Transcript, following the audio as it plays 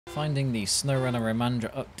Finding the SnowRunner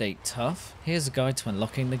Imandra update tough? Here's a guide to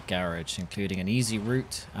unlocking the garage, including an easy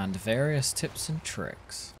route and various tips and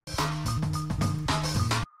tricks.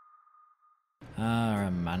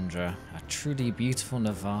 Imandra, a truly beautiful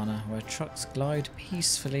nirvana where trucks glide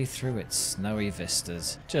peacefully through its snowy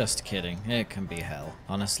vistas. Just kidding, it can be hell.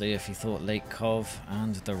 Honestly, if you thought Lake Kovd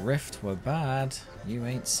and the Rift were bad, you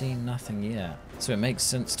ain't seen nothing yet. So it makes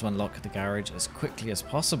sense to unlock the garage as quickly as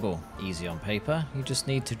possible. Easy on paper, you just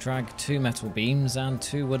need to drag 2 metal beams and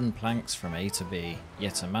 2 wooden planks from A to B.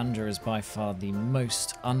 Yet Imandra is by far the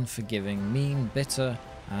most unforgiving, mean, bitter,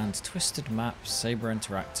 and twisted map Saber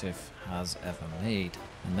Interactive has ever made.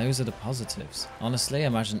 And those are the positives. Honestly,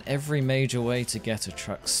 imagine every major way to get a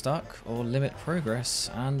truck stuck or limit progress,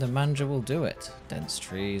 and Imandra will do it. Dense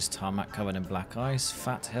trees, tarmac covered in black ice,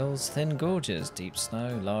 fat hills, thin gorges, deep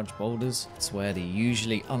snow, large boulders. It's where the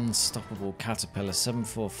usually unstoppable Caterpillar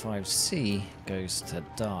 745C goes to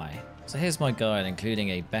die. So here's my guide,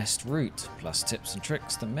 including a best route, plus tips and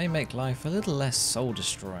tricks that may make life a little less soul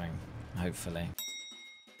destroying, hopefully.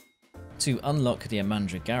 To unlock the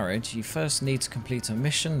Imandra garage, you first need to complete a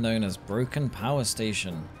mission known as Broken Power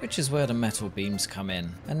Station, which is where the metal beams come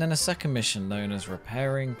in, and then a second mission known as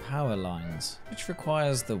Repairing Power Lines, which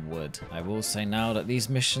requires the wood. I will say now that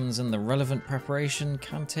these missions and the relevant preparation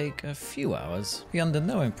can take a few hours. Be under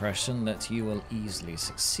no impression that you will easily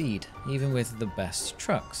succeed, even with the best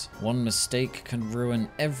trucks. One mistake can ruin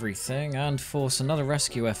everything and force another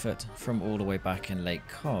rescue effort from all the way back in Lake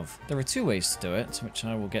Kovd. There are 2 ways to do it, which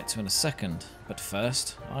I will get to in a second. But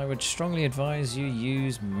first, I would strongly advise you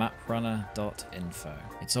use maprunner.info.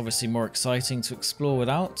 It's obviously more exciting to explore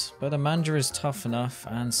without, but Imandra is tough enough,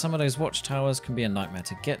 and some of those watchtowers can be a nightmare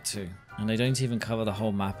to get to, and they don't even cover the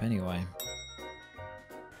whole map anyway.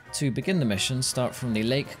 To begin the mission, start from the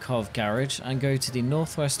Lake Kovd garage and go to the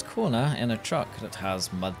northwest corner in a truck that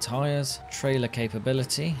has mud tyres, trailer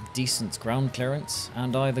capability, decent ground clearance,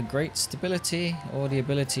 and either great stability or the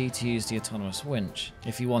ability to use the autonomous winch.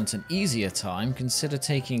 If you want an easier time, consider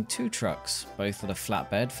taking 2 trucks, both with a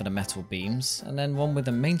flatbed for the metal beams, and then one with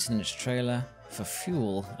a maintenance trailer for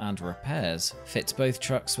fuel and repairs. Fit both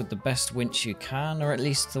trucks with the best winch you can, or at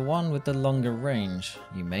least the one with the longer range.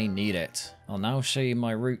 You may need it. I'll now show you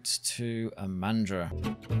my route to Imandra.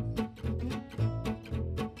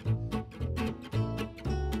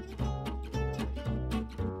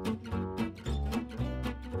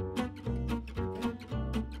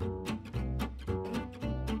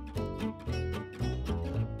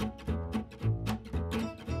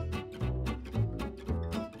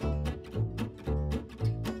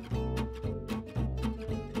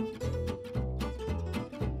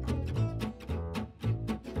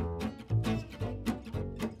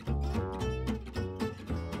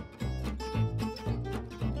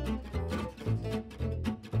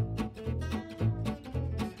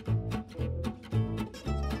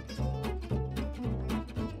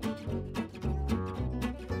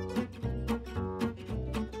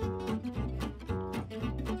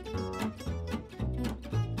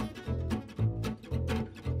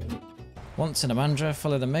 Once in Imandra,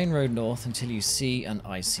 follow the main road north until you see an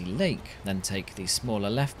icy lake, then take the smaller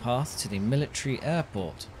left path to the military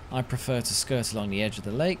airport. I prefer to skirt along the edge of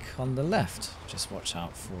the lake on the left, just watch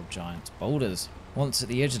out for giant boulders. Once at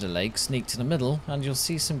the edge of the lake, sneak to the middle and you'll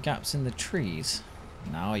see some gaps in the trees.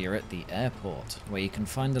 Now you're at the airport, where you can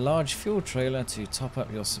find a large fuel trailer to top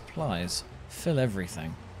up your supplies. Fill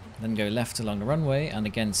everything. Then go left along the runway and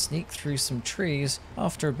again sneak through some trees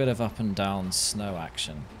after a bit of up and down snow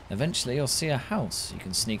action. Eventually you'll see a house. You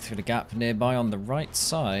can sneak through the gap nearby on the right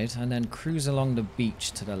side and then cruise along the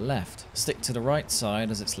beach to the left. Stick to the right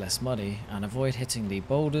side as it's less muddy and avoid hitting the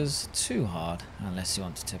boulders too hard unless you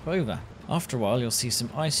want to tip over. After a while you'll see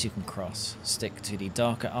some ice you can cross. Stick to the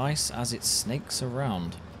darker ice as it snakes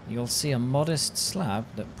around. You'll see a modest slab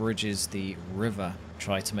that bridges the river.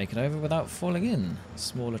 Try to make it over without falling in.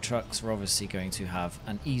 Smaller trucks are obviously going to have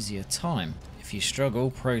an easier time. If you struggle,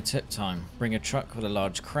 pro tip time. Bring a truck with a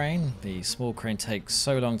large crane. The small crane takes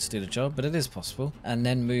so long to do the job, but it is possible. And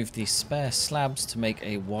then move the spare slabs to make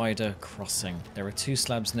a wider crossing. There are 2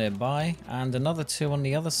 slabs nearby and another 2 on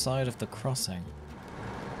the other side of the crossing.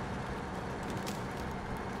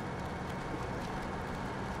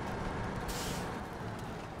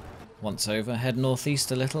 Once over, head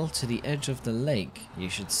northeast a little to the edge of the lake. You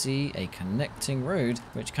should see a connecting road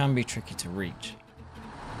which can be tricky to reach.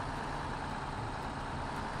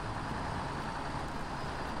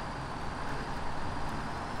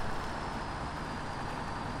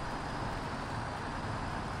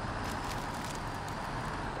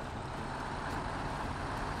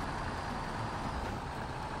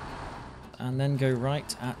 and then go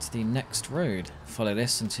right at the next road. Follow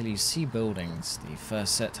this until you see buildings. The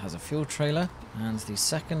first set has a fuel trailer, and the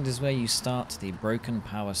second is where you start the broken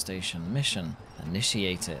power station mission.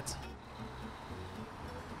 Initiate it.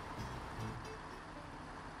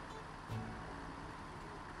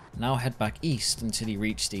 Now head back east until you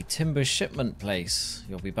reach the timber shipment place.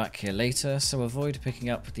 You'll be back here later, so avoid picking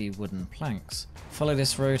up the wooden planks. Follow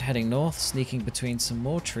this road heading north, sneaking between some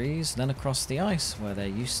more trees, then across the ice where there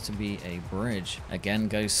used to be a bridge. Again,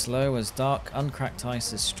 go slow as dark, uncracked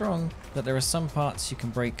ice is strong, but there are some parts you can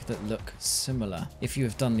break that look similar. If you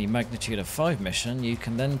have done the magnitude of 5 mission, you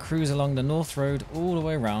can then cruise along the north road all the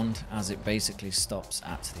way around as it basically stops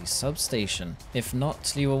at the substation. If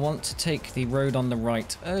not, you will want to take the road on the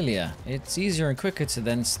right earlier. It's easier and quicker to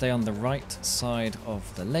then stay on the right side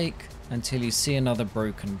of the lake until you see another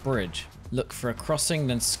broken bridge. Look for a crossing,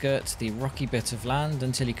 then skirt the rocky bit of land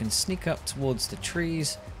until you can sneak up towards the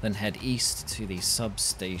trees, then head east to the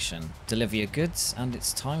substation. Deliver your goods, and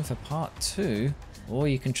it's time for part 2, or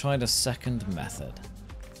you can try the second method.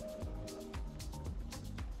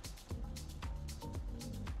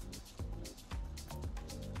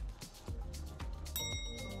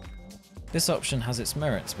 This option has its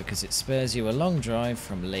merits because it spares you a long drive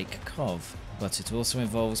from Lake Kovd, but it also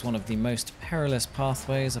involves one of the most perilous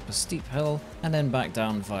pathways up a steep hill and then back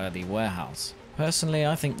down via the warehouse. Personally,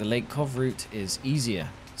 I think the Lake Kovd route is easier.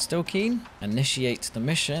 Still keen? Initiate the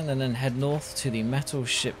mission and then head north to the metal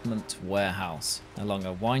shipment warehouse, along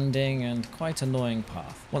a winding and quite annoying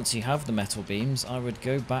path. Once you have the metal beams, I would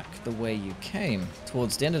go back the way you came.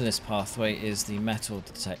 Towards the end of this pathway is the metal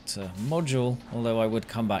detector module, although I would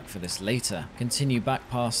come back for this later. Continue back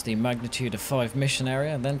past the magnitude of 5 mission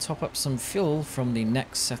area, then top up some fuel from the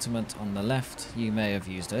next settlement on the left you may have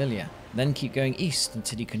used earlier. Then keep going east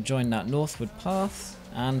until you can join that northward path,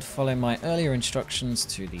 and follow my earlier instructions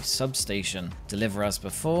to the substation. Deliver as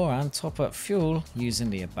before and top up fuel using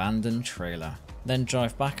the abandoned trailer. Then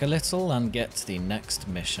drive back a little and get to the next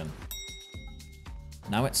mission.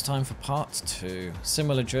 Now it's time for part 2.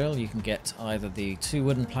 Similar drill, you can get either the 2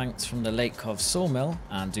 wooden planks from the Lake Kovd sawmill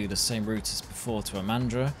and do the same route as before to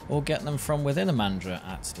Imandra, or get them from within Imandra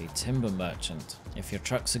at the timber merchant. If your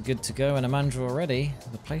trucks are good to go in Imandra already,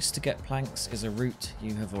 the place to get planks is a route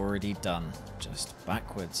you have already done, just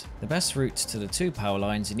backwards. The best route to the 2 power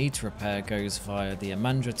lines you need to repair goes via the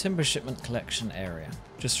Imandra timber shipment collection area.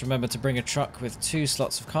 Just remember to bring a truck with 2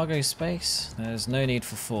 slots of cargo space. There's no need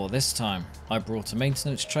for 4 this time. I brought a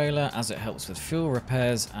maintenance trailer as it helps with fuel,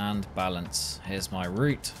 repairs and balance. Here's my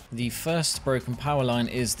route. The first broken power line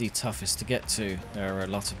is the toughest to get to. There are a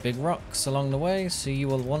lot of big rocks along the way, so you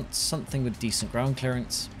will want something with decent ground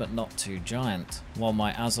clearance, but not too giant. While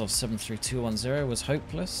my Azov 73210 was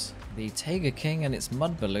hopeless, the Tiger King and its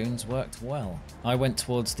mud balloons worked well. I went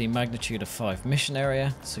towards the magnitude of 5 mission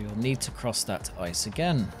area, so you'll need to cross that ice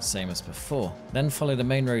again, same as before. Then follow the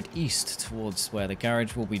main road east towards where the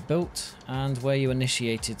garage will be built and where you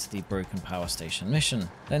initiated the broken power station mission.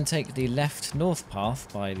 Then take the left north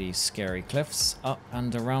path by the scary cliffs up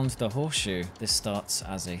and around the horseshoe. This starts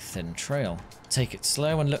as a thin trail. Take it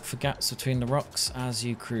slow and look for gaps between the rocks as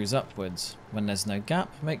you cruise upwards. When there's no gap,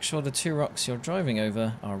 make sure the 2 rocks you're driving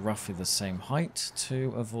over are roughly the same height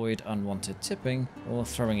to avoid unwanted tipping or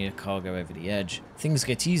throwing your cargo over the edge. Things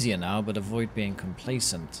get easier now, but avoid being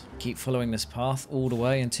complacent. Keep following this path all the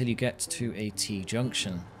way until you get to a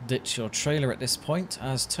T-junction. Ditch your trailer at this point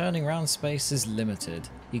as turning around space is limited.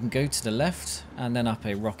 You can go to the left and then up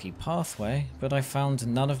a rocky pathway, but I found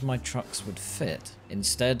none of my trucks would fit.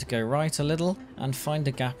 Instead, go right a little and find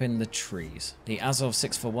a gap in the trees. The Azov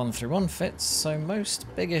 64131 fits, so most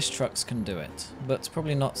biggish trucks can do it, but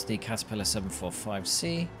probably not the Caterpillar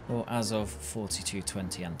 745C or Azov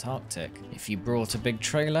 4220 Antarctic. If you brought a big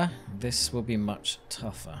trailer, this will be much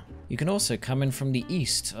tougher. You can also come in from the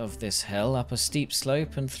east of this hill up a steep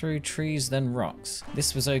slope and through trees then rocks.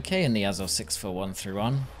 This was okay in the Azov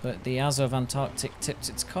 64131, but the Azov Antarctic tipped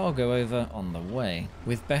its cargo over on the way.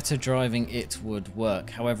 With better driving it would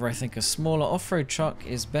work, however I think a smaller off-road truck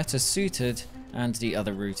is better suited and the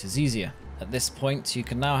other route is easier. At this point you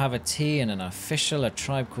can now have a tea and an official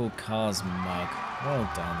ATribeCalledCars mug. Well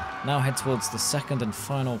done. Now head towards the second and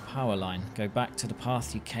final power line. Go back to the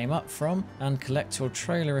path you came up from and collect your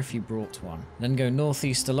trailer if you brought one. Then go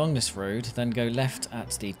northeast along this road, then go left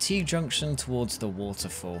at the T-junction towards the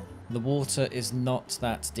waterfall. The water is not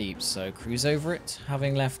that deep, so cruise over it,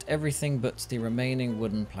 having left everything but the remaining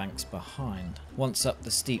wooden planks behind. Once up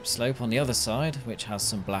the steep slope on the other side, which has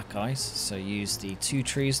some black ice, so use the 2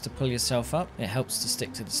 trees to pull yourself up, it helps to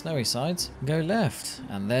stick to the snowy sides, go left,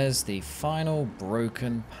 and there's the final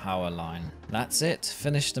broken power line. That's it,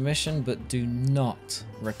 finish the mission, but do not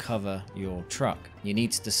recover your truck. You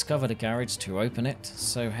need to discover the garage to open it,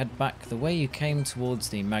 so head back the way you came towards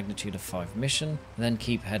the Magnitude of 5 mission, then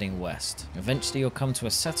keep heading west. Eventually you'll come to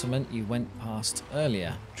a settlement you went past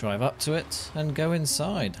earlier. Drive up to it and go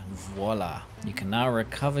inside. Voila! You can now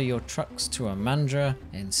recover your trucks to Imandra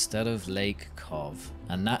instead of Lake Kovd.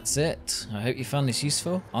 And that's it. I hope you found this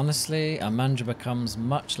useful. Honestly, Imandra becomes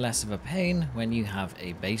much less of a pain when you have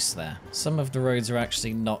a base there. Some of the roads are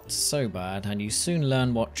actually not so bad, and you soon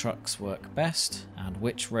learn what trucks work best and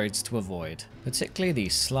which roads to avoid, particularly the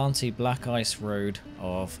slanty black ice road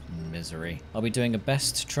of misery. I'll be doing a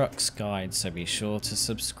best trucks guide, so be sure to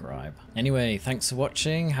subscribe. Anyway, thanks for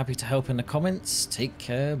watching, happy to help in the comments, take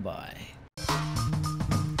care, bye.